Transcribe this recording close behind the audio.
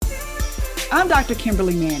I'm Dr.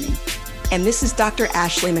 Kimberly Manning. And this is Dr.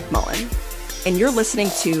 Ashley McMullen. And you're listening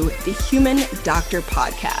to the Human Doctor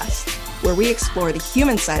Podcast, where we explore the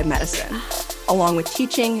human side of medicine, along with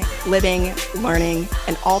teaching, living, learning,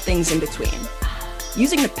 and all things in between.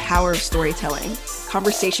 Using the power of storytelling,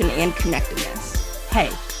 conversation, and connectedness.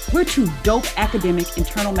 Hey, we're two dope academic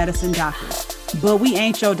internal medicine doctors, but we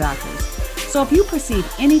ain't your doctors. So if you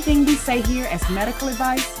perceive anything we say here as medical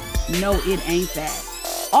advice, no, it ain't that.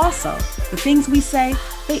 Also, the things we say,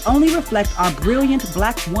 they only reflect our brilliant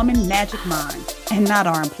Black woman magic mind and not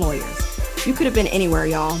our employers. You could have been anywhere,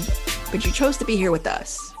 y'all, but you chose to be here with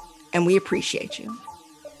us, and we appreciate you.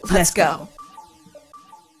 Let's go.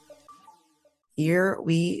 Here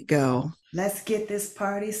we go. Let's get this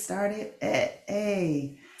party started.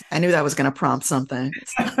 Hey. I knew that was going to prompt something.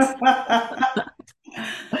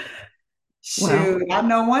 Shoot, I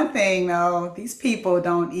know one thing though. These people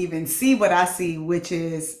don't even see what I see, which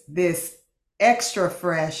is this extra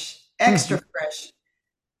fresh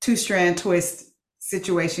two-strand twist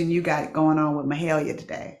situation you got going on with Mahalia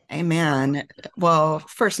today. Amen. Well,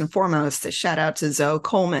 first and foremost, a shout out to Zoe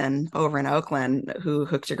Coleman over in Oakland who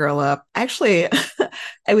hooked your girl up. Actually,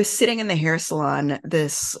 I was sitting in the hair salon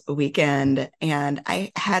this weekend and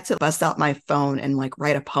I had to bust out my phone and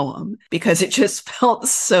write a poem because it just felt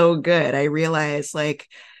so good. I realized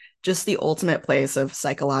just the ultimate place of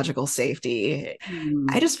psychological safety.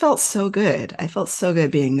 I just felt so good. I felt so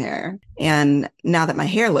good being there. And now that my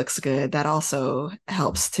hair looks good, that also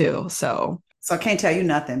helps too. So I can't tell you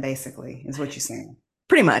nothing, basically, is what you're saying.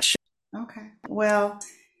 Pretty much. Okay. Well,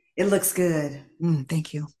 it looks good.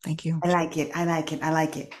 Thank you. Thank you. I like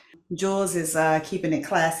it. Jules is keeping it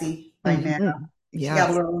classy right now. Yeah.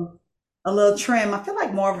 She got a little trim. I feel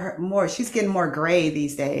like she's getting more gray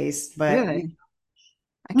these days, but really?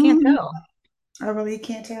 I can't tell. I really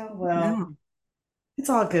can't tell. Well, no. It's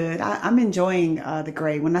all good. I'm enjoying the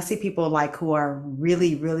gray. When I see people who are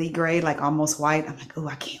really, really gray, almost white, I'm like, oh,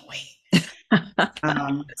 I can't wait.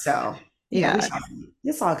 So yeah,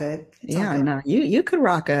 it's all good. All good. No, you could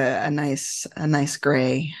rock a nice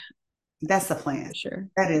gray. That's the plan. Sure.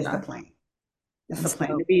 That is the plan. That's the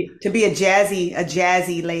plan. To be a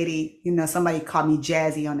jazzy lady. Somebody called me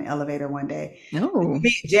jazzy on the elevator one day. No.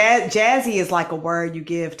 Jazzy is like a word you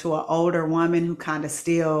give to an older woman who kind of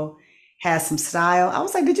still has some style. I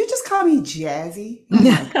was like, did you just call me jazzy?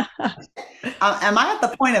 Am I at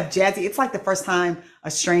the point of jazzy? It's like the first time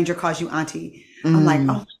a stranger calls you auntie. I'm like, oh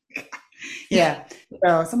my God. Yeah.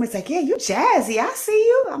 So somebody's like, yeah, you jazzy. I see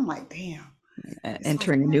you. I'm like, damn.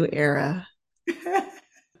 Entering a new era.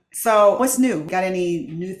 So what's new? Got any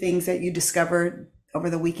new things that you discovered over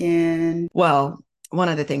the weekend? Well, one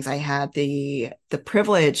of the things I had the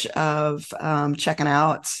privilege of checking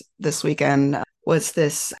out this weekend was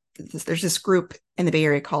there's this group in the Bay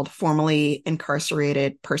Area called Formerly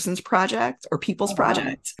Incarcerated Persons Project or People's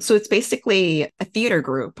Project. So it's basically a theater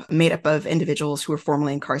group made up of individuals who are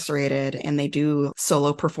formerly incarcerated, and they do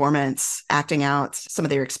solo performance, acting out some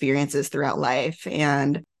of their experiences throughout life.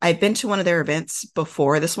 And I've been to one of their events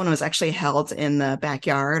before. This one was actually held in the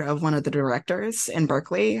backyard of one of the directors in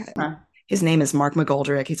Berkeley. His name is Mark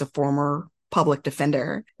McGoldrick. He's a former public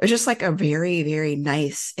defender. It was just a very, very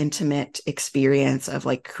nice, intimate experience of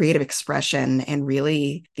creative expression and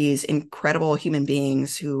really these incredible human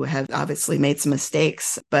beings who have obviously made some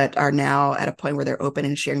mistakes, but are now at a point where they're open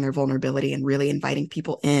and sharing their vulnerability and really inviting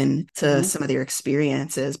people in to some of their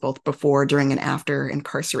experiences, both before, during, and after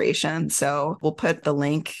incarceration. So we'll put the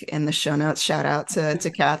link in the show notes. Shout out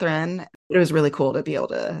to Catherine. It was really cool to be able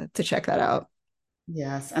to check that out.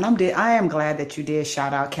 Yes. And I am glad that you did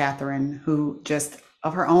shout out Catherine, who just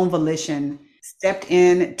of her own volition stepped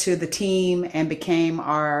into the team and became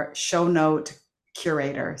our show note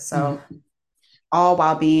curator. So all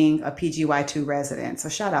while being a PGY2 resident. So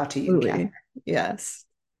shout out to you, Catherine. Yes.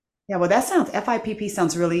 Yeah. Well, FIPP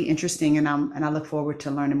sounds really interesting. And I look forward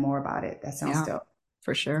to learning more about it. That sounds dope.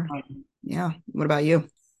 For sure. Yeah. What about you?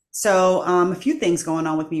 So a few things going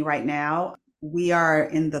on with me right now. We are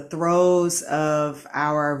in the throes of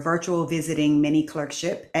our virtual visiting mini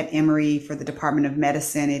clerkship at Emory for the Department of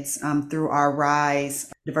Medicine. It's through our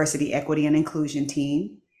RISE Diversity, Equity, and Inclusion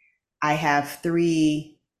team. I have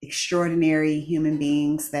 3 extraordinary human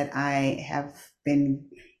beings that I have been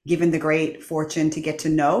given the great fortune to get to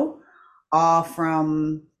know, all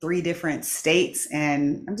from 3 different states.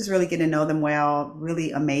 And I'm just really getting to know them well,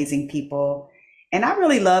 really amazing people. And I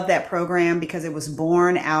really love that program because it was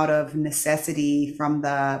born out of necessity from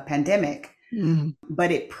the pandemic,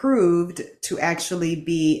 but it proved to actually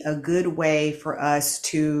be a good way for us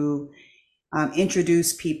to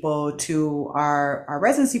introduce people to our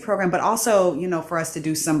residency program, but also, for us to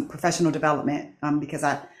do some professional development, because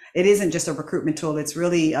it isn't just a recruitment tool. It's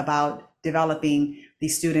really about developing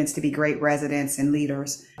these students to be great residents and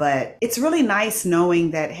leaders. But it's really nice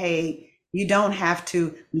knowing that, hey, you don't have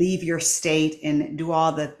to leave your state and do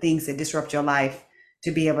all the things that disrupt your life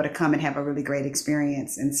to be able to come and have a really great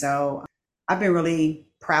experience. And so I've been really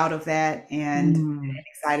proud of that and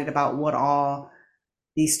excited about what all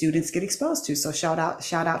these students get exposed to. So shout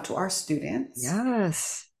out to our students.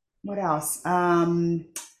 Yes. What else?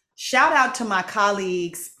 Shout out to my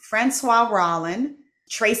colleagues, Francois Rollin,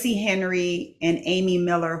 Tracy Henry, and Amy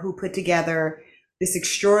Miller, who put together this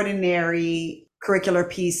extraordinary curricular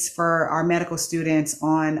piece for our medical students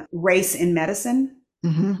on race in medicine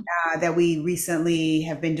that we recently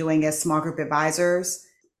have been doing as small group advisors.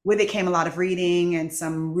 With it came a lot of reading and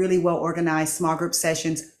some really well organized small group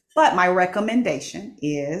sessions. But my recommendation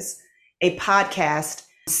is a podcast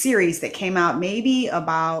series that came out maybe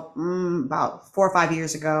about 4 or 5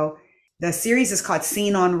 years ago. The series is called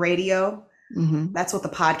Seen on Radio. That's what the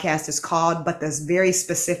podcast is called, but this very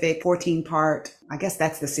specific 14-part, I guess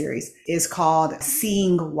that's the series, is called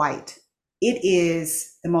Seeing White. It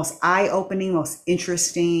is the most eye-opening, most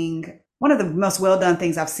interesting, one of the most well-done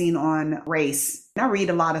things I've seen on race. I read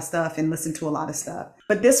a lot of stuff and listen to a lot of stuff,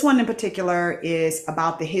 but this one in particular is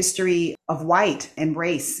about the history of white and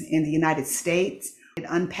race in the United States. It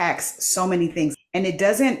unpacks so many things, and it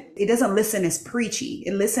doesn't listen as preachy.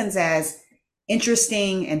 It listens as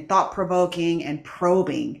interesting and thought-provoking and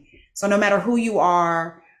probing. So no matter who you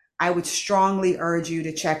are, I would strongly urge you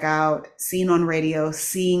to check out Seen on Radio,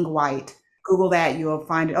 Seeing White. Google that, you'll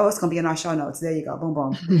find it. Oh, it's going to be in our show notes. There you go. Boom,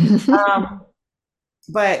 boom.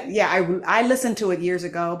 But yeah, I listened to it years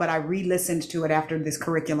ago, but I re-listened to it after this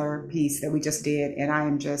curricular piece that we just did. And I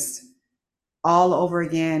am just all over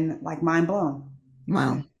again, like mind blown.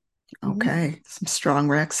 Wow. Okay. Some strong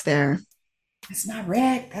recs there. That's my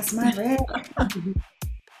rec. That's my rec.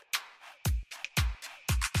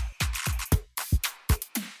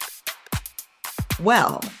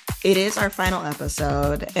 Well, it is our final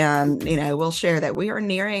episode, and we'll share that we are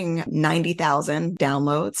nearing 90,000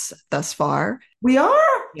 downloads thus far. We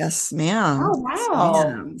are? Yes, ma'am. Oh, wow. Yes,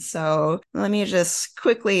 ma'am. So let me just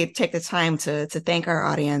quickly take the time to thank our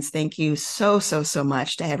audience. Thank you so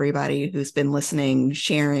much to everybody who's been listening,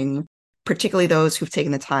 sharing, particularly those who've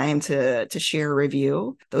taken the time to share a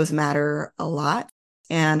review. Those matter a lot.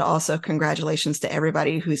 And also congratulations to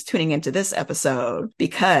everybody who's tuning into this episode,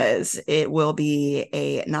 because it will be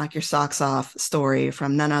a knock your socks off story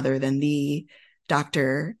from none other than the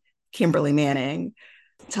Dr. Kimberly Manning.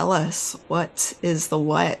 Tell us, what is the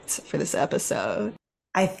what for this episode?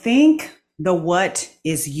 I think the what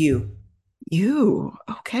is you. You.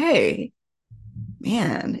 Okay.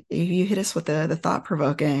 Man, you hit us with the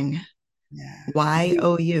thought-provoking. Yeah.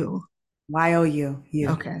 Y-O-U. Y-O-U. You.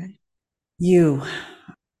 Okay. You.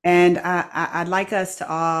 And I'd like us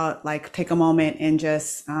to all take a moment and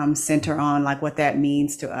just center on what that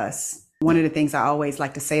means to us. One of the things I always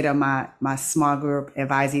like to say to my small group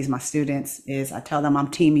advisees, my students, is I tell them I'm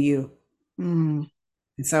team you. And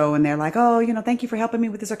so when they're like, oh, thank you for helping me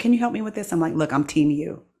with this, or can you help me with this? I'm like, look, I'm team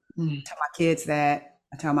you. I tell my kids that.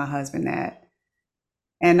 I tell my husband that.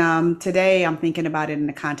 And today I'm thinking about it in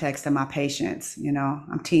the context of my patients.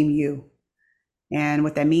 I'm team you. And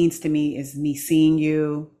what that means to me is me seeing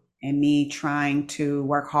you and me trying to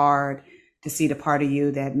work hard to see the part of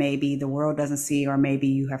you that maybe the world doesn't see, or maybe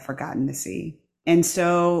you have forgotten to see. And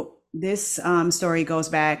so this story goes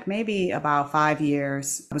back maybe about 5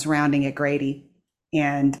 years. I was rounding at Grady,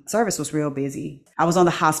 and service was real busy. I was on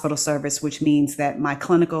the hospital service, which means that my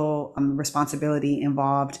clinical responsibility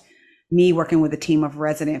involved me working with a team of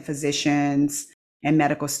resident physicians and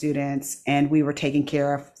medical students, and we were taking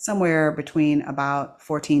care of somewhere between about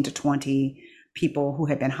 14 to 20 people who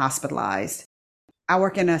had been hospitalized. I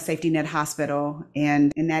work in a safety net hospital,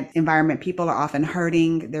 and in that environment, people are often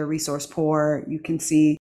hurting, they're resource poor. You can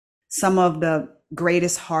see some of the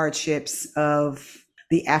greatest hardships of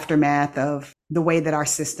the aftermath of the way that our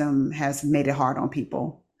system has made it hard on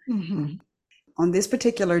people. On this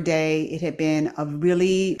particular day, it had been a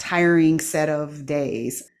really tiring set of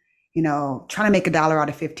days. Trying to make $1 out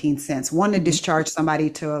of 15 cents, wanting to discharge somebody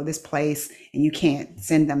to this place and you can't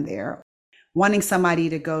send them there. Wanting somebody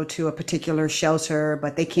to go to a particular shelter,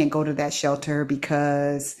 but they can't go to that shelter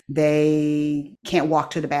because they can't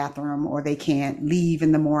walk to the bathroom, or they can't leave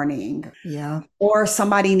in the morning. Yeah. Or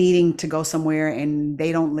somebody needing to go somewhere and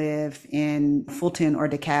they don't live in Fulton or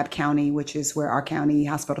DeKalb County, which is where our county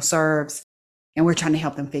hospital serves. And we're trying to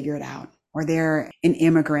help them figure it out. Or they're an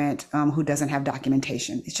immigrant who doesn't have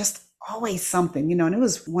documentation. It's just always something, and it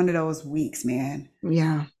was one of those weeks, man.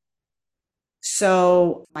 Yeah.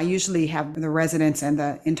 So I usually have the residents and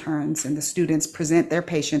the interns and the students present their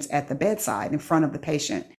patients at the bedside in front of the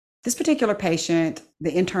patient. This particular patient,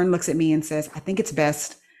 the intern looks at me and says, I think it's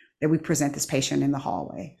best that we present this patient in the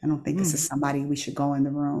hallway. I don't think this is somebody we should go in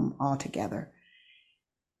the room all together.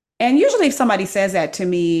 And usually if somebody says that to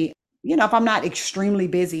me, if I'm not extremely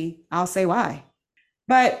busy, I'll say why.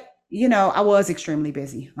 But, I was extremely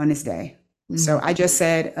busy on this day. So I just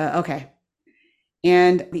said, okay.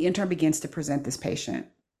 And the intern begins to present this patient.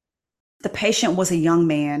 The patient was a young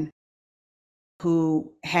man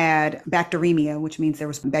who had bacteremia, which means there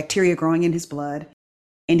was bacteria growing in his blood.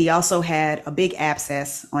 And he also had a big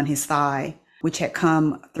abscess on his thigh, which had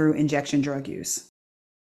come through injection drug use.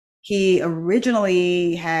 He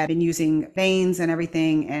originally had been using veins and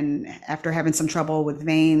everything, and after having some trouble with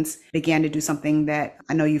veins, began to do something that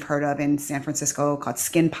I know you've heard of in San Francisco called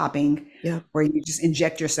skin popping, where you just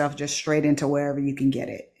inject yourself just straight into wherever you can get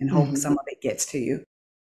it and hope some of it gets to you.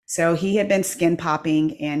 So he had been skin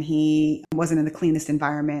popping, and he wasn't in the cleanest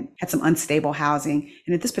environment, had some unstable housing,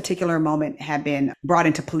 and at this particular moment had been brought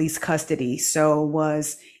into police custody. So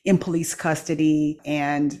was in police custody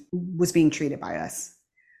and was being treated by us.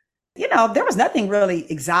 There was nothing really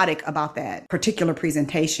exotic about that particular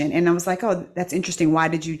presentation. And I was like, oh, that's interesting. Why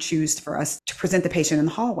did you choose for us to present the patient in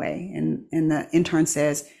the hallway? And the intern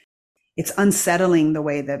says, it's unsettling the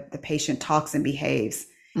way that the patient talks and behaves.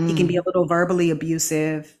 He can be a little verbally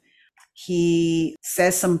abusive. He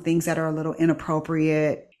says some things that are a little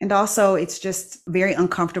inappropriate. And also it's just very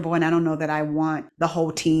uncomfortable. And I don't know that I want the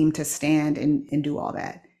whole team to stand and do all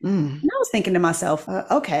that. And I was thinking to myself,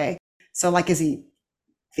 okay, so is he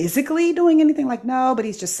physically doing anything? No, but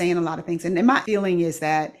he's just saying a lot of things. And my feeling is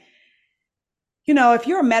that, if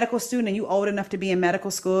you're a medical student and you're old enough to be in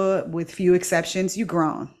medical school, with few exceptions, you've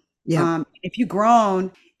grown. Yeah. If you've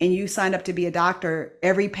grown and you signed up to be a doctor,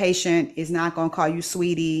 every patient is not going to call you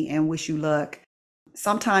sweetie and wish you luck.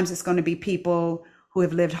 Sometimes it's going to be people who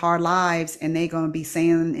have lived hard lives, and they're going to be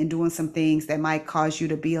saying and doing some things that might cause you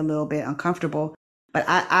to be a little bit uncomfortable. But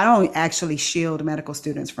I don't actually shield medical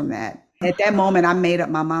students from that. At that moment, I made up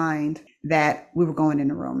my mind that we were going in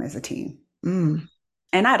the room as a team. And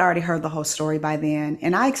I'd already heard the whole story by then.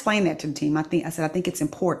 And I explained that to the team. I said, I think it's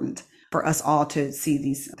important for us all to see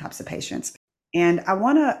these types of patients. And I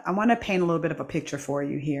want to paint a little bit of a picture for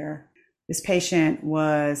you here. This patient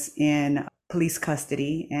was in police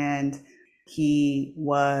custody, and he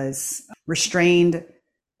was restrained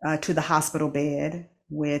to the hospital bed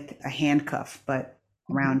with a handcuff, but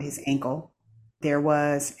around his ankle. There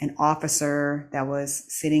was an officer that was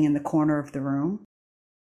sitting in the corner of the room,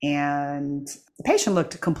 and the patient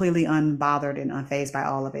looked completely unbothered and unfazed by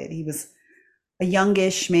all of it. He was a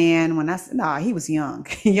youngish man. He was young,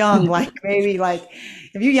 maybe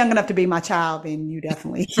if you're young enough to be my child, then you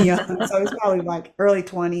definitely young. So he's probably early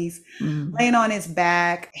 20s, laying on his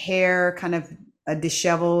back, hair kind of a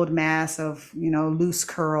disheveled mass of, loose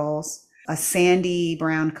curls, a sandy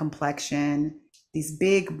brown complexion, these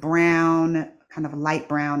big brown, kind of light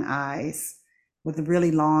brown eyes with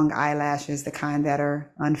really long eyelashes, the kind that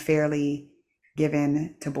are unfairly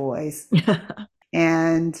given to boys.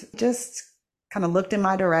 And just kind of looked in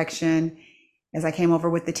my direction as I came over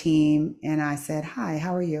with the team, and I said, "Hi,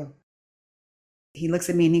 how are you?" He looks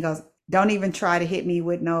at me and he goes, "Don't even try to hit me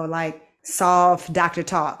with no soft doctor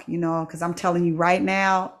talk, because I'm telling you right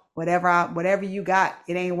now, whatever you got,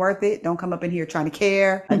 it ain't worth it. Don't come up in here trying to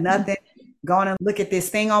care or nothing. Go on and look at this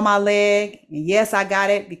thing on my leg. And yes, I got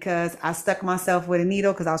it because I stuck myself with a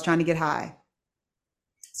needle because I was trying to get high."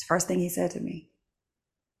 It's the first thing he said to me.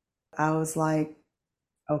 I was like,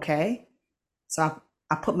 okay. So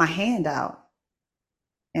I put my hand out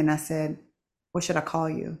and I said, "What should I call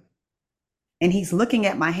you?" And he's looking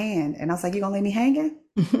at my hand, and I was like, "You gonna leave me hanging?"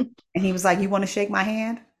 And he was like, "You want to shake my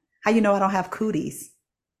hand? How you know I don't have cooties?"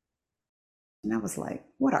 And I was like,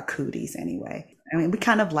 "What are cooties anyway?" I mean, we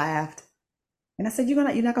kind of laughed. And I said, "You're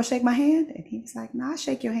not gonna shake my hand?" And he was like, "No, I'll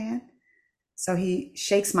shake your hand." So he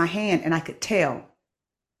shakes my hand, and I could tell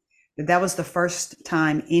that was the first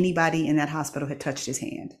time anybody in that hospital had touched his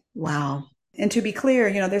hand. Wow. And to be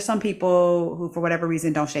clear, there's some people who, for whatever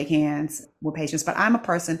reason, don't shake hands with patients, but I'm a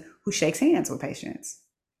person who shakes hands with patients.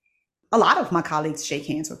 A lot of my colleagues shake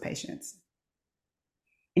hands with patients.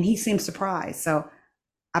 And he seemed surprised. So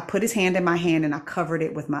I put his hand in my hand and I covered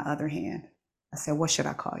it with my other hand. I said, "What should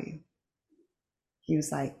I call you?" He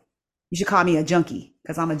was like, "You should call me a junkie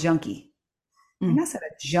because I'm a junkie." And I said,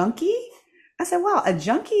 "A junkie?" I said, "Wow, a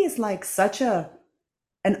junkie is such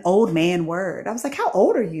an old man word." I was like, "How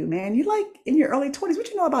old are you, man? You in your early 20s. What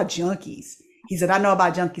you know about junkies?" He said, I know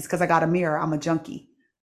about junkies because I got a mirror. I'm a junkie.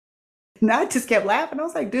 And I just kept laughing. I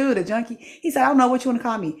was like, dude, a junkie. He said, I don't know what you want to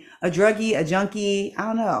call me. A druggie, a junkie. I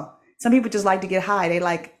don't know. Some people just like to get high. They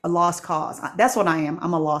like a lost cause. That's what I am.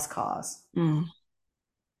 I'm a lost cause. And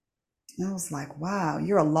I was like, wow,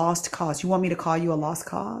 you're a lost cause. You want me to call you a lost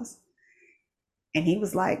cause? And he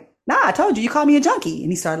was like, nah, I told you, you called me a junkie.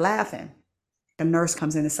 And he started laughing. The nurse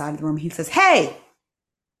comes in the side of the room. He says, hey,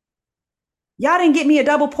 y'all didn't get me a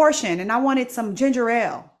double portion and I wanted some ginger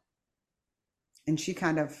ale. And she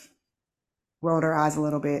kind of rolled her eyes a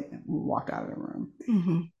little bit and walked out of the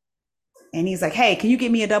room. And he's like, hey, can you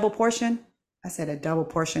get me a double portion? I said, a double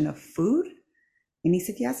portion of food? And he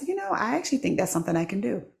said, yeah. I said, I actually think that's something I can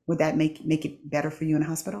do. Would that make it better for you in the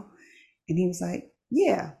hospital? And he was like,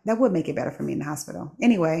 yeah, that would make it better for me in the hospital.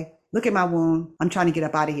 Anyway, look at my wound. I'm trying to get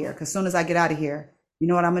up out of here because as soon as I get out of here, you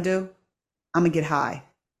know what I'm going to do? I'm going to get high.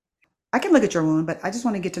 I can look at your wound, but I just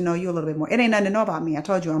want to get to know you a little bit more. It ain't nothing to know about me. I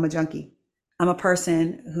told you I'm a junkie. I'm a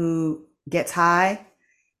person who gets high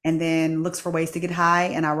and then looks for ways to get high,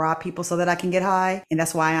 and I rob people so that I can get high. And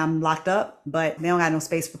that's why I'm locked up, but they don't got no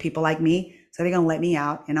space for people like me. So they're going to let me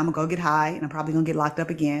out and I'm going to go get high and I'm probably going to get locked up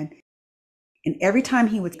again. And every time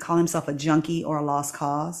he would call himself a junkie or a lost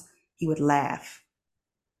cause, he would laugh.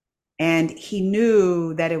 And he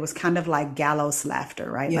knew that it was kind of like gallows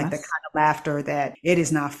laughter, right? Yes. Like the kind of laughter that it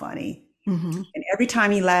is not funny. And every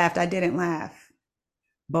time he laughed, I didn't laugh.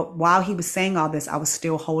 But while he was saying all this, I was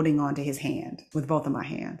still holding on to his hand with both of my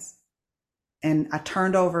hands. And I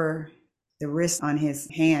turned over the wrist on his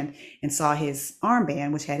hand and saw his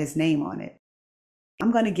armband, which had his name on it.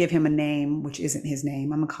 I'm going to give him a name, which isn't his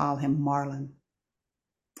name. I'm going to call him Marlon.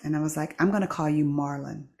 And I was like, I'm going to call you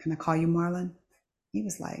Marlon. Can I call you Marlon? He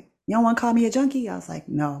was like, you don't want to call me a junkie? I was like,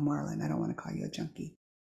 no, Marlon, I don't want to call you a junkie.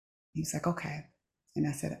 He was like, okay. And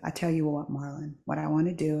I said, I tell you what, Marlon, what I want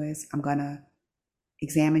to do is I'm going to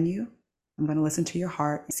examine you. I'm going to listen to your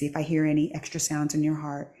heart and see if I hear any extra sounds in your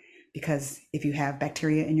heart, because if you have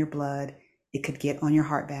bacteria in your blood, it could get on your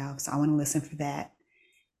heart valve. So I want to listen for that.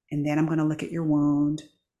 And then I'm going to look at your wound.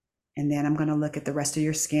 And then I'm going to look at the rest of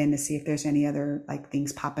your skin to see if there's any other like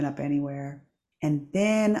things popping up anywhere. And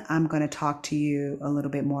then I'm going to talk to you a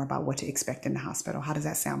little bit more about what to expect in the hospital. How does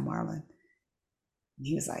that sound, Marlon? And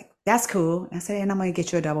he was like, that's cool. And I said, and I'm going to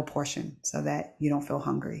get you a double portion so that you don't feel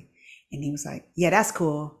hungry. And he was like, yeah, that's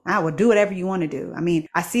cool. I will do whatever you want to do. I mean,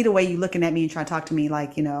 I see the way you looking at me and trying to talk to me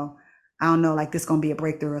like, I don't know, like this going to be a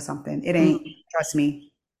breakthrough or something. It ain't, trust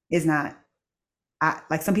me, it's not.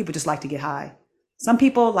 Like some people just like to get high. Some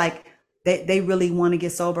people like, they really want to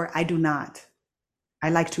get sober. I do not. I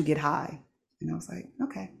like to get high. And I was like,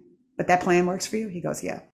 okay, but that plan works for you? He goes,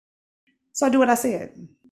 yeah. So I do what I said.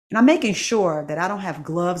 And I'm making sure that I don't have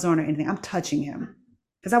gloves on or anything. I'm touching him.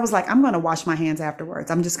 Because I was like, I'm going to wash my hands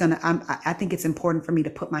afterwards. I think it's important for me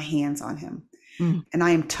to put my hands on him. And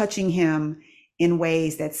I am touching him in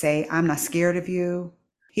ways that say, I'm not scared of you.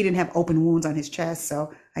 He didn't have open wounds on his chest,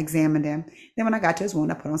 so I examined him. Then when I got to his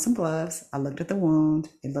wound, I put on some gloves. I looked at the wound.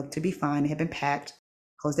 It looked to be fine. It had been packed.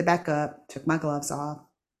 Closed it back up, took my gloves off,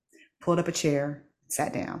 pulled up a chair,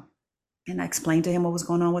 sat down. And I explained to him what was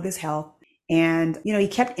going on with his health. And, he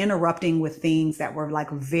kept interrupting with things that were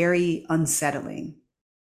like very unsettling.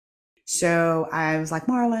 So I was like,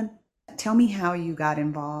 Marlon, tell me how you got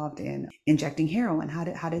involved in injecting heroin. How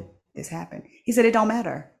did this happen? He said, it don't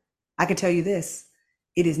matter. I can tell you this.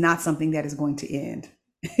 It is not something that is going to end.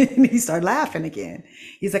 And he started laughing again.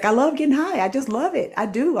 He's like, I love getting high. I just love it. I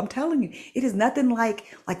do. I'm telling you, it is nothing like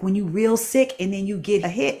when you real sick and then you get a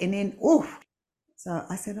hit and then, oof. So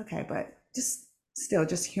I said, okay, but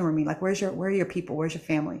just humor me. Like, where are your people? Where's your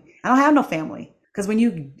family? I don't have no family. Because when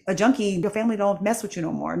you a junkie, your family don't mess with you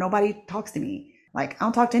no more. Nobody talks to me. Like, I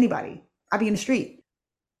don't talk to anybody. I be in the street.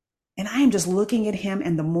 And I am just looking at him.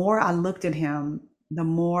 And the more I looked at him, the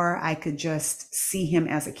more I could just see him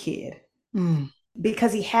as a kid.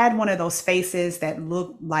 Because he had one of those faces that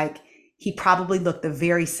looked like he probably looked the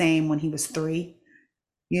very same when he was 3.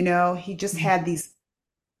 He just had these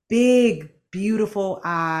big, beautiful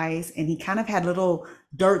eyes. And he kind of had little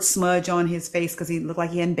dirt smudge on his face because he looked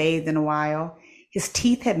like he hadn't bathed in a while. His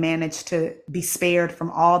teeth had managed to be spared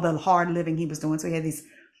from all the hard living he was doing. So he had these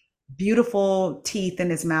beautiful teeth in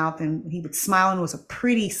his mouth, and he would smile, and it was a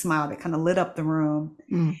pretty smile that kind of lit up the room.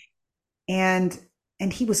 And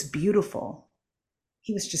he was beautiful.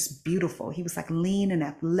 He was just beautiful. He was like lean and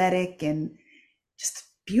athletic and just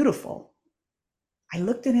beautiful. I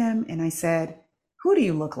looked at him and I said, who do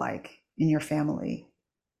you look like in your family?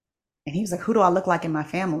 And he was like, who do I look like in my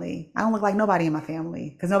family? I don't look like nobody in my family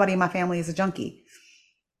because nobody in my family is a junkie.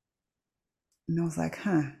 And I was like,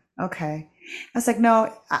 okay. I was like,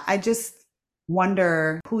 no, I just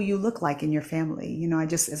wonder who you look like in your family. You know,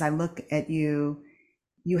 as I look at you,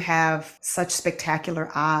 you have such spectacular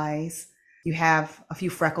eyes. You have a few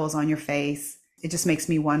freckles on your face. It just makes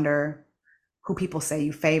me wonder who people say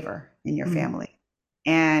you favor in your family.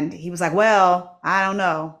 And he was like, well, I don't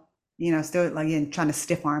know, you know, still like trying to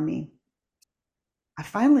stiff arm me. I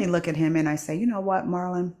finally look at him and I say, you know what,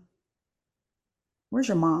 Marlon, where's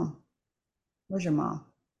your mom? Where's your mom?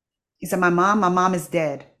 He said, my mom is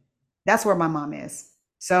dead. That's where my mom is.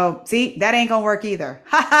 So see, that ain't gonna work either.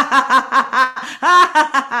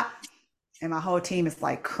 And my whole team is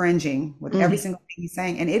like cringing with every single thing he's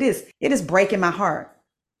saying. And it is breaking my heart.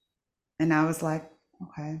 And I was like,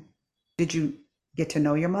 okay, did you get to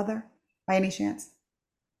know your mother by any chance?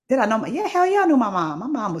 Did I know? Yeah, hell yeah, I knew my mom. My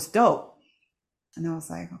mom was dope. And I was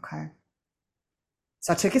like, okay.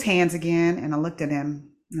 So I took his hands again and I looked at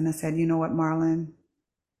him and I said, you know what, Marlon?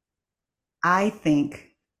 I think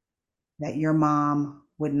that your mom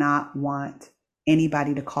would not want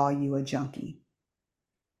anybody to call you a junkie.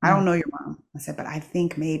 I don't know your mom. I said, but I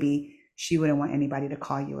think maybe she wouldn't want anybody to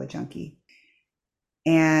call you a junkie.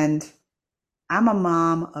 And I'm a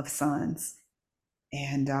mom of sons.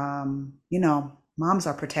 And, you know, moms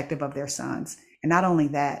are protective of their sons. And not only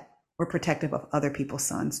that, we're protective of other people's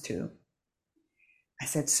sons too. I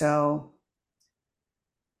said, so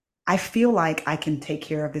I feel like I can take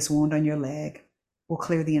care of this wound on your leg. We'll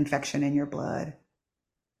clear the infection in your blood.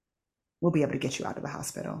 We'll be able to get you out of the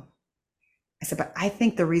hospital. I said, but I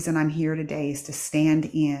think the reason I'm here today is to stand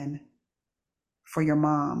in for your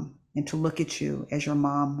mom and to look at you as your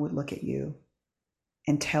mom would look at you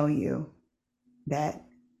and tell you that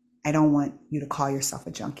I don't want you to call yourself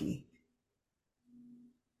a junkie.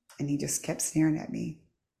 And he just kept staring at me.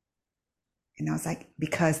 And I was like,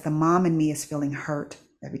 because the mom in me is feeling hurt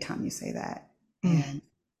every time you say that. And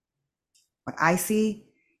what I see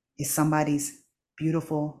is somebody's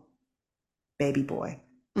beautiful baby boy.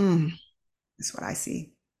 That's what I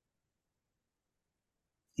see.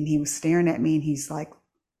 And he was staring at me and he's like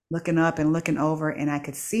looking up and looking over. And I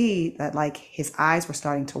could see that like his eyes were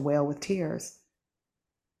starting to well with tears.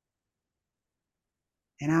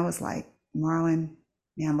 And I was like, Marlon,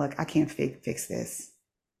 man, look, I can't fix this.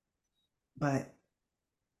 But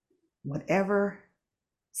whatever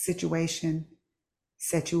situation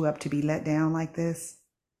set you up to be let down like this,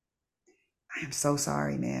 I am so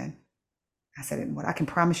sorry, man. I said, and what I can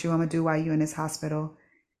promise you I'm gonna do while you're in this hospital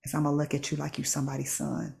is I'm gonna look at you like you somebody's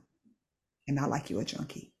son and not like you a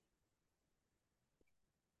junkie.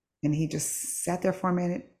 And he just sat there for a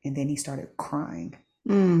minute and then he started crying.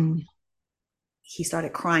 He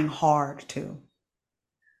started crying hard too.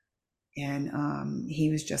 And he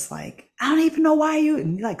was just like, I don't even know why you,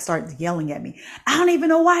 and he like started yelling at me. I don't even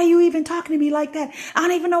know why you even talking to me like that. I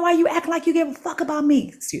don't even know why you act like you give a fuck about me.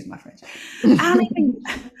 Excuse my French. I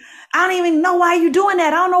don't even know why you doing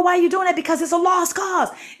that. I don't know why you're doing that because it's a lost cause.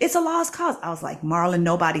 It's a lost cause. I was like, Marlon,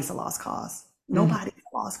 nobody's a lost cause. Nobody's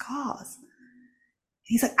a lost cause.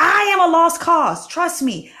 He's like, I am a lost cause. Trust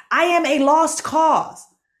me, I am a lost cause.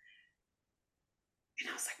 And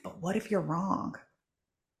I was like, but what if you're wrong?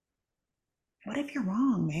 What if you're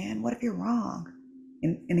wrong, man? What if you're wrong?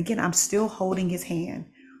 And again, I'm still holding his hand,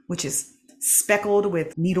 which is speckled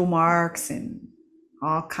with needle marks and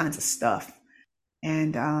all kinds of stuff.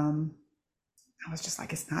 And I was just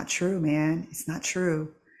like, it's not true, man. It's not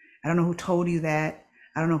true. I don't know who told you that.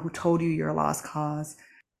 I don't know who told you you're a lost cause,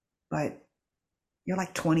 but you're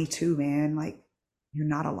like 22, man. Like, you're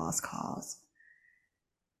not a lost cause.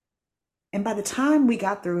 And by the time we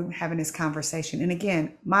got through having this conversation, and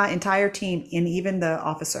again, my entire team and even the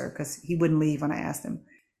officer, because he wouldn't leave when I asked him,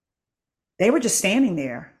 they were just standing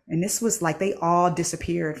there. And this was like, they all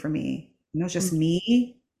disappeared for me. And it was just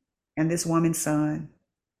me and this woman's son.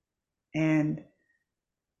 And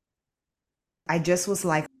I just was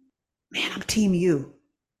like, man, I'm team you.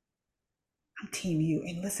 I'm team you.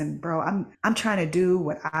 And listen, bro, I'm trying to do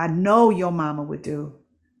what I know your mama would do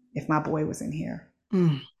if my boy was in here.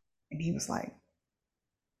 And he was like,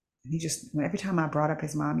 and he just, every time I brought up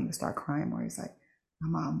his mom, he would start crying more. He's like, my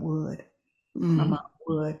mom would. My mom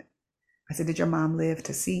would. I said, did your mom live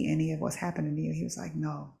to see any of what's happening to you? He was like,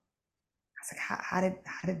 no. I was like,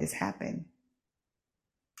 how did this happen?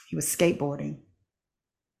 He was skateboarding.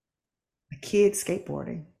 A kid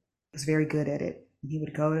skateboarding. He was very good at it. And he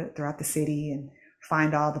would go throughout the city and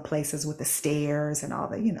find all the places with the stairs and all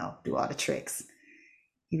the, you know, do all the tricks.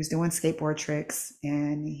 He was doing skateboard tricks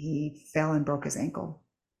and he fell and broke his ankle.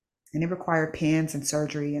 And it required pins and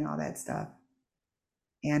surgery and all that stuff.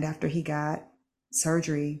 And after he got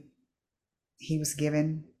surgery, he was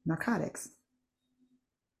given narcotics.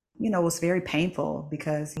 It was very painful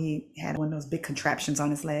because he had one of those big contraptions on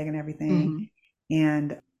his leg and everything. Mm-hmm.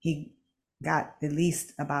 And he got at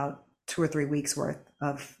least about 2 or 3 weeks worth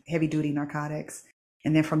of heavy duty narcotics.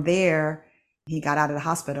 And then from there, he got out of the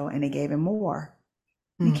hospital and they gave him more.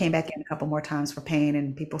 He came back in a couple more times for pain,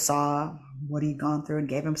 and people saw what he'd gone through and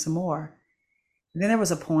gave him some more. And then there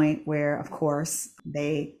was a point where, of course,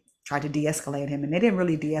 they tried to de-escalate him, and they didn't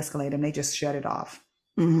really de-escalate him. They just shut it off.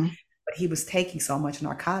 Mm-hmm. But he was taking so much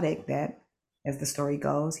narcotic that, as the story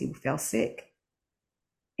goes, he fell sick.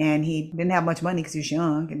 And he didn't have much money because he was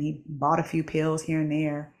young, and he bought a few pills here and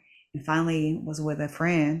there, and finally was with a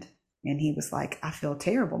friend. And he was like, I feel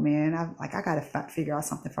terrible, man. I got to figure out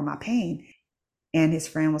something for my pain. And his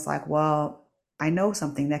friend was like, well, I know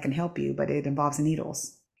something that can help you, but it involves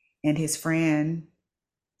needles. And his friend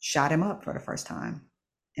shot him up for the first time.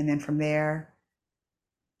 And then from there,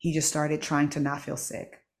 he just started trying to not feel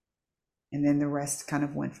sick. And then the rest kind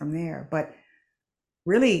of went from there. But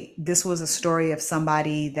really, this was a story of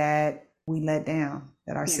somebody that we let down,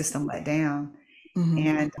 that our system let down,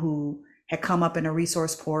 and who had come up in a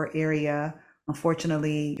resource poor area.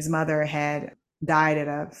 Unfortunately, his mother had died at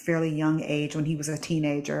a fairly young age when he was a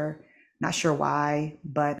teenager. Not sure why,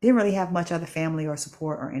 but didn't really have much other family or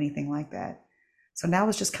support or anything like that. So now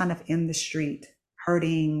was just kind of in the street,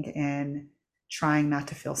 hurting and trying not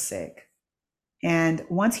to feel sick. And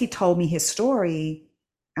once he told me his story,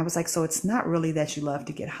 I was like, so it's not really that you love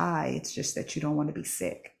to get high, it's just that you don't want to be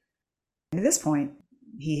sick. And at this point,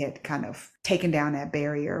 he had kind of taken down that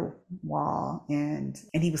barrier wall, and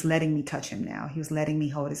he was letting me touch him now. He was letting me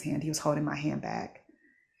hold his hand. He was holding my hand back.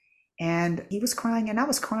 And he was crying, and I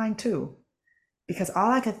was crying too, because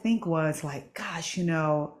all I could think was like, gosh,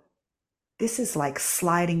 this is like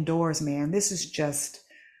sliding doors, man. This is just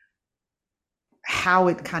how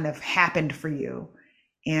it kind of happened for you.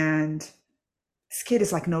 And this kid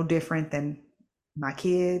is like no different than my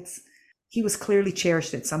kids. He was clearly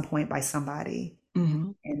cherished at some point by somebody.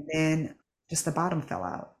 And then just the bottom fell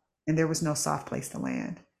out, and there was no soft place to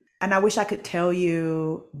land. And I wish I could tell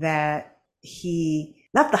you that he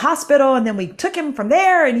left the hospital and then we took him from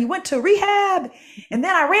there and he went to rehab. And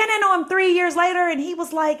then I ran into him 3 years later and he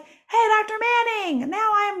was like, hey, Dr. Manning,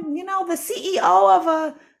 now I'm, the CEO of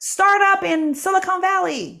a startup in Silicon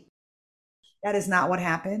Valley. That is not what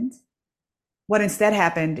happened. What instead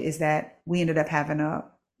happened is that we ended up having a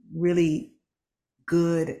really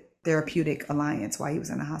good therapeutic alliance while he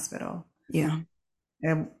was in the hospital. Yeah.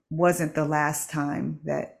 It wasn't the last time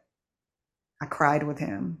that I cried with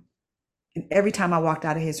him. And every time I walked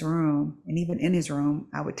out of his room, and even in his room,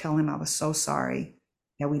 I would tell him I was so sorry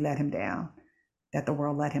that we let him down, that the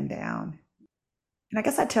world let him down. And I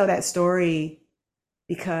guess I tell that story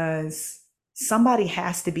because somebody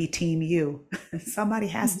has to be Team You. Somebody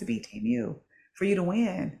has to be Team You for you to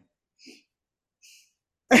win.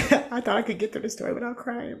 I thought I could get through the story without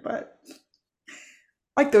crying, but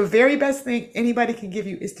like the very best thing anybody can give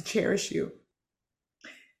you is to cherish you.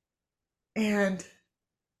 And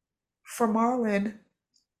for Marlon,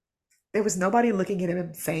 there was nobody looking at him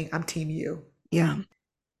and saying, I'm Team You. Yeah.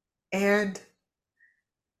 And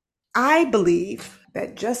I believe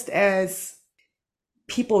that just as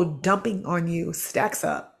people dumping on you stacks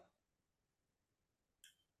up,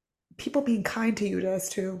 people being kind to you does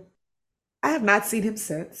too. I have not seen him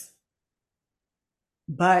since,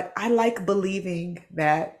 but I like believing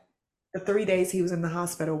that the 3 days he was in the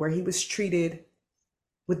hospital where he was treated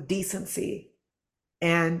with decency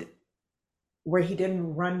and where he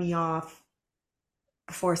didn't run me off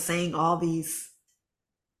before saying all these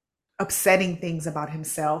upsetting things about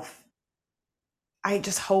himself. I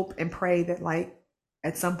just hope and pray that like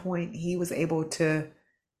at some point he was able to,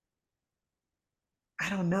 I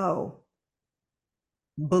don't know,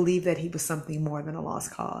 believe that he was something more than a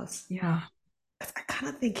lost cause. Yeah. I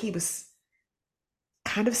kind of think he was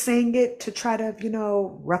kind of saying it to try to,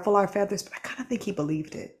 ruffle our feathers, but I kind of think he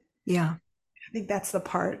believed it. Yeah. I think that's the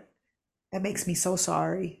part that makes me so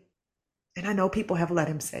sorry. And I know people have let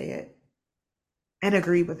him say it and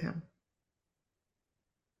agree with him.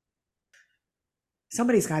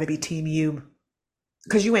 Somebody's got to be Team You,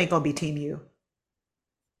 because you ain't going to be Team You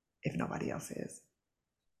if nobody else is.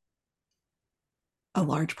 A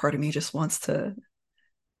large part of me just wants to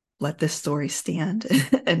let this story stand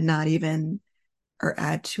and not even or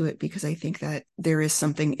add to it, because I think that there is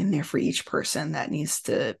something in there for each person that needs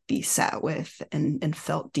to be sat with and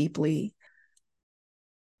felt deeply.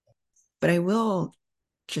 But I will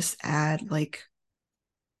just add, like,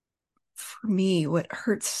 for me, what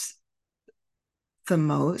hurts the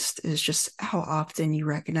most is just how often you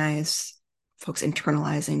recognize folks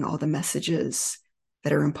internalizing all the messages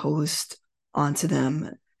that are imposed onto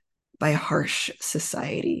them by a harsh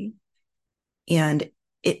society. And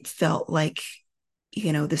it felt like,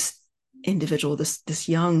 this individual, this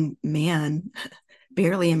young man,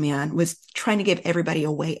 barely a man, was trying to give everybody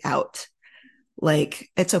a way out. Like,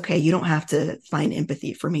 it's okay. You don't have to find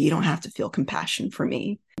empathy for me. You don't have to feel compassion for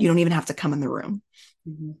me. You don't even have to come in the room.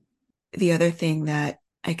 Mm-hmm. The other thing that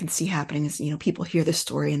I can see happening is, people hear this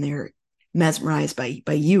story and they're mesmerized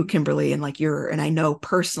by you, Kimberly, and and I know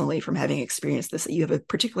personally from having experienced this, that you have a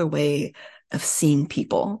particular way of seeing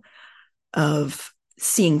people, of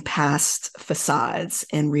seeing past facades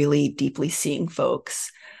and really deeply seeing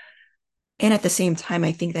folks. And at the same time,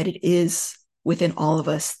 I think that it is within all of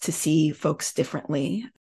us to see folks differently.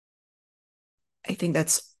 I think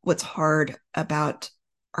that's what's hard about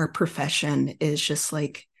our profession, is just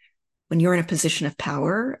like, when you're in a position of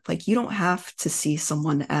power, like, you don't have to see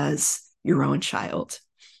someone as your own child.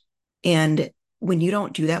 And when you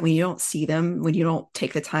don't do that, when you don't see them, when you don't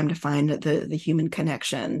take the time to find the human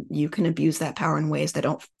connection, you can abuse that power in ways that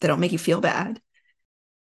don't make you feel bad.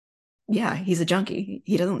 Yeah, he's a junkie.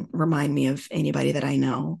 He doesn't remind me of anybody that I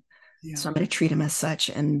know. Yeah. So I'm going to treat him as such,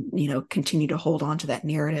 and, continue to hold on to that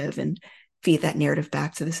narrative and feed that narrative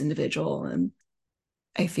back to this individual. And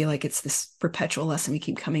I feel like it's this perpetual lesson we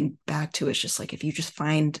keep coming back to. It's just like, if you just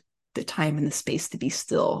find the time and the space to be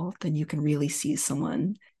still, then you can really see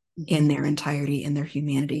someone mm-hmm. in their entirety, in their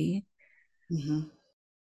humanity. Mm-hmm.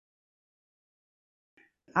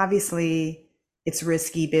 Obviously, it's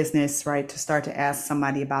risky business, right? To start to ask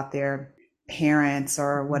somebody about their parents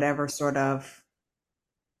or whatever sort of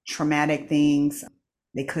traumatic things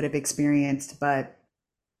they could have experienced. But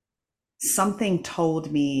something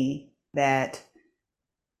told me that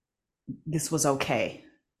this was okay.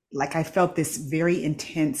 Like, I felt this very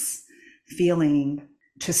intense feeling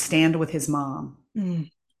to stand with his mom. Mm.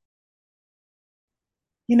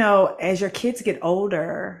 As your kids get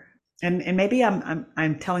older, and maybe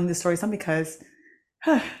I'm telling this story some because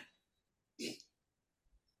I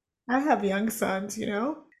have young sons,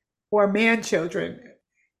 or man children,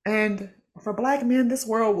 and for Black men, this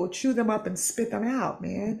world will chew them up and spit them out,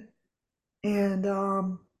 man. And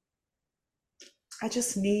I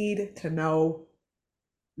just need to know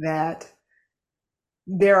that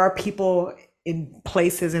there are people in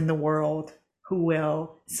places in the world who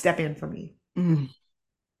will step in for me. Mm.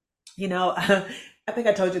 I think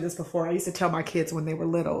I told you this before. I used to tell my kids when they were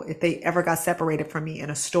little, if they ever got separated from me in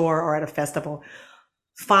a store or at a festival,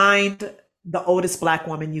 find the oldest Black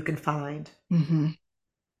woman you can find, mm-hmm.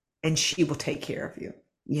 and she will take care of you.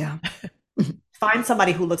 Yeah. Find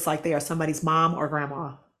somebody who looks like they are somebody's mom or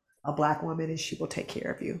grandma, a Black woman, and she will take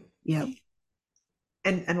care of you. Yeah.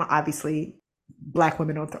 And obviously, Black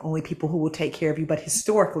women aren't the only people who will take care of you, but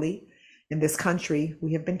historically, in this country,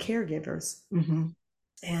 we have been caregivers. Mm-hmm.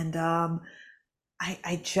 And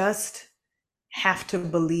I just have to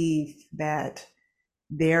believe that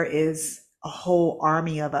there is a whole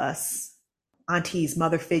army of us, aunties,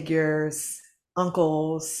 mother figures,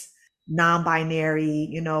 uncles,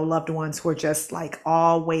 non-binary, loved ones, who are just like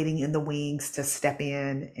all waiting in the wings to step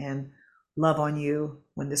in and love on you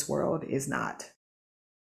when this world is not.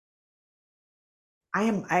 I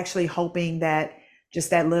am actually hoping that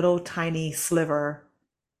just that little tiny sliver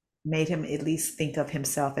made him at least think of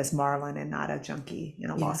himself as Marlon and not a junkie in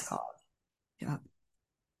a lost cause. Yeah.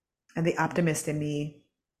 And the optimist in me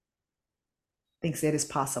thinks it is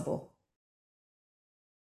possible.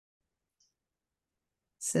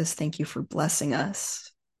 Sis, thank you for blessing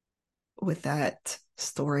us with that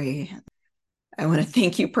story. I want to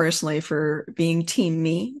thank you personally for being team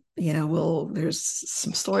me. There's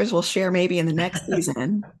some stories we'll share maybe in the next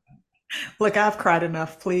season. Look, I've cried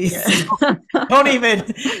enough, please. Yeah. don't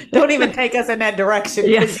even take us in that direction,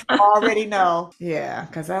 because you already know. Yeah,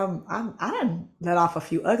 because I done let off a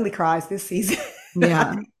few ugly cries this season.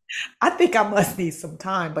 Yeah. I think I must need some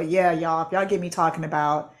time. But yeah, y'all, if y'all get me talking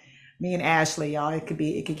about me and Ashley, y'all, it could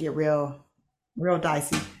get real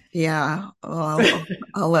dicey. Yeah. Well,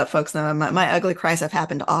 I'll let folks know my ugly cries have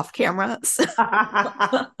happened off camera. So.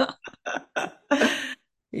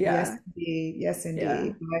 Yeah. Yes, indeed.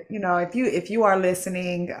 Yeah. But if you are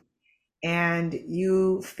listening and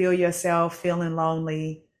you feel yourself feeling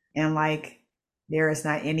lonely and like there is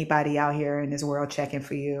not anybody out here in this world checking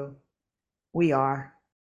for you, we are.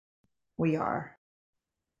 We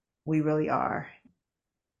really are.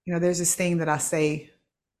 There's this thing that I say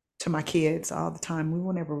to my kids all the time. We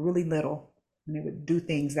were never really little, and they would do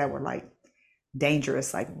things that were like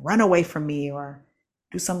dangerous, like run away from me or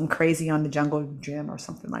do something crazy on the jungle gym or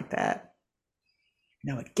something like that.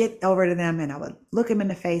 And I would get over to them and I would look them in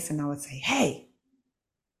the face and I would say, hey,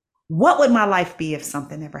 what would my life be if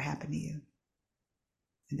something ever happened to you?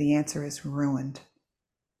 And the answer is ruined.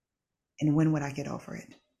 And when would I get over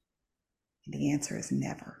it? And the answer is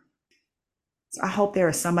never. So I hope there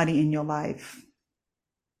is somebody in your life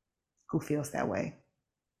who feels that way.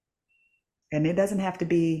 And it doesn't have to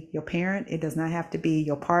be your parent. It does not have to be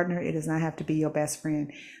your partner. It does not have to be your best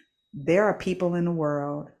friend. There are people in the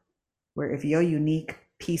world where if your unique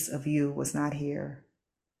piece of you was not here,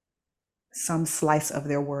 some slice of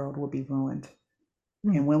their world would be ruined.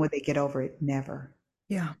 And when would they get over it? Never.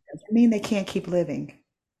 Yeah. Doesn't mean they can't keep living.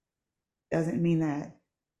 Doesn't mean that.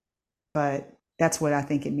 But that's what I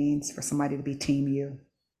think it means for somebody to be team you.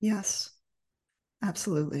 Yes.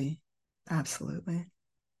 Absolutely. Absolutely.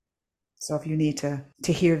 So if you need to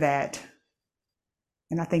hear that,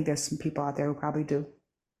 and I think there's some people out there who probably do.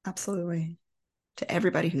 Absolutely. To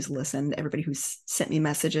everybody who's listened, everybody who's sent me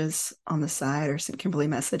messages on the side or sent Kimberly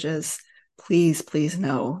messages, please, please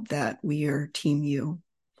know that we are team you.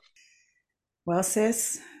 Well,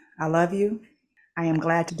 sis, I love you. I am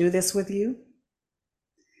glad to do this with you.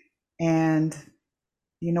 And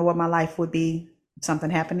you know what my life would be if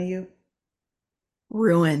something happened to you?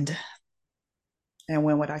 Ruined. And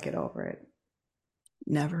when would I get over it?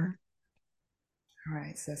 Never. All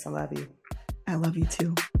right, sis, I love you. I love you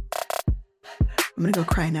too. I'm going to go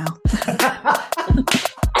cry now.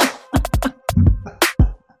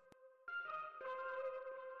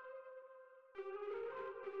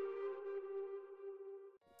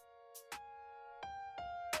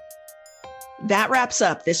 That wraps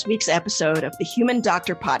up this week's episode of the Human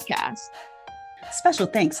Doctor Podcast. Special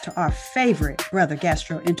thanks to our favorite brother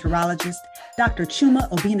gastroenterologist, Dr. Chuma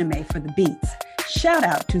Obiname, for the beats. Shout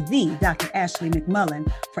out to the Dr. Ashley McMullen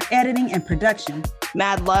for editing and production.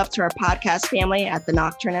 Mad love to our podcast family at The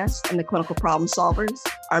Nocturnist and the Clinical Problem Solvers,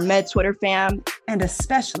 our Med Twitter fam. And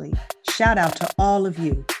especially shout out to all of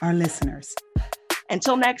you, our listeners.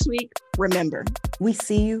 Until next week, remember, we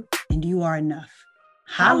see you and you are enough.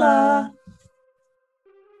 Holla!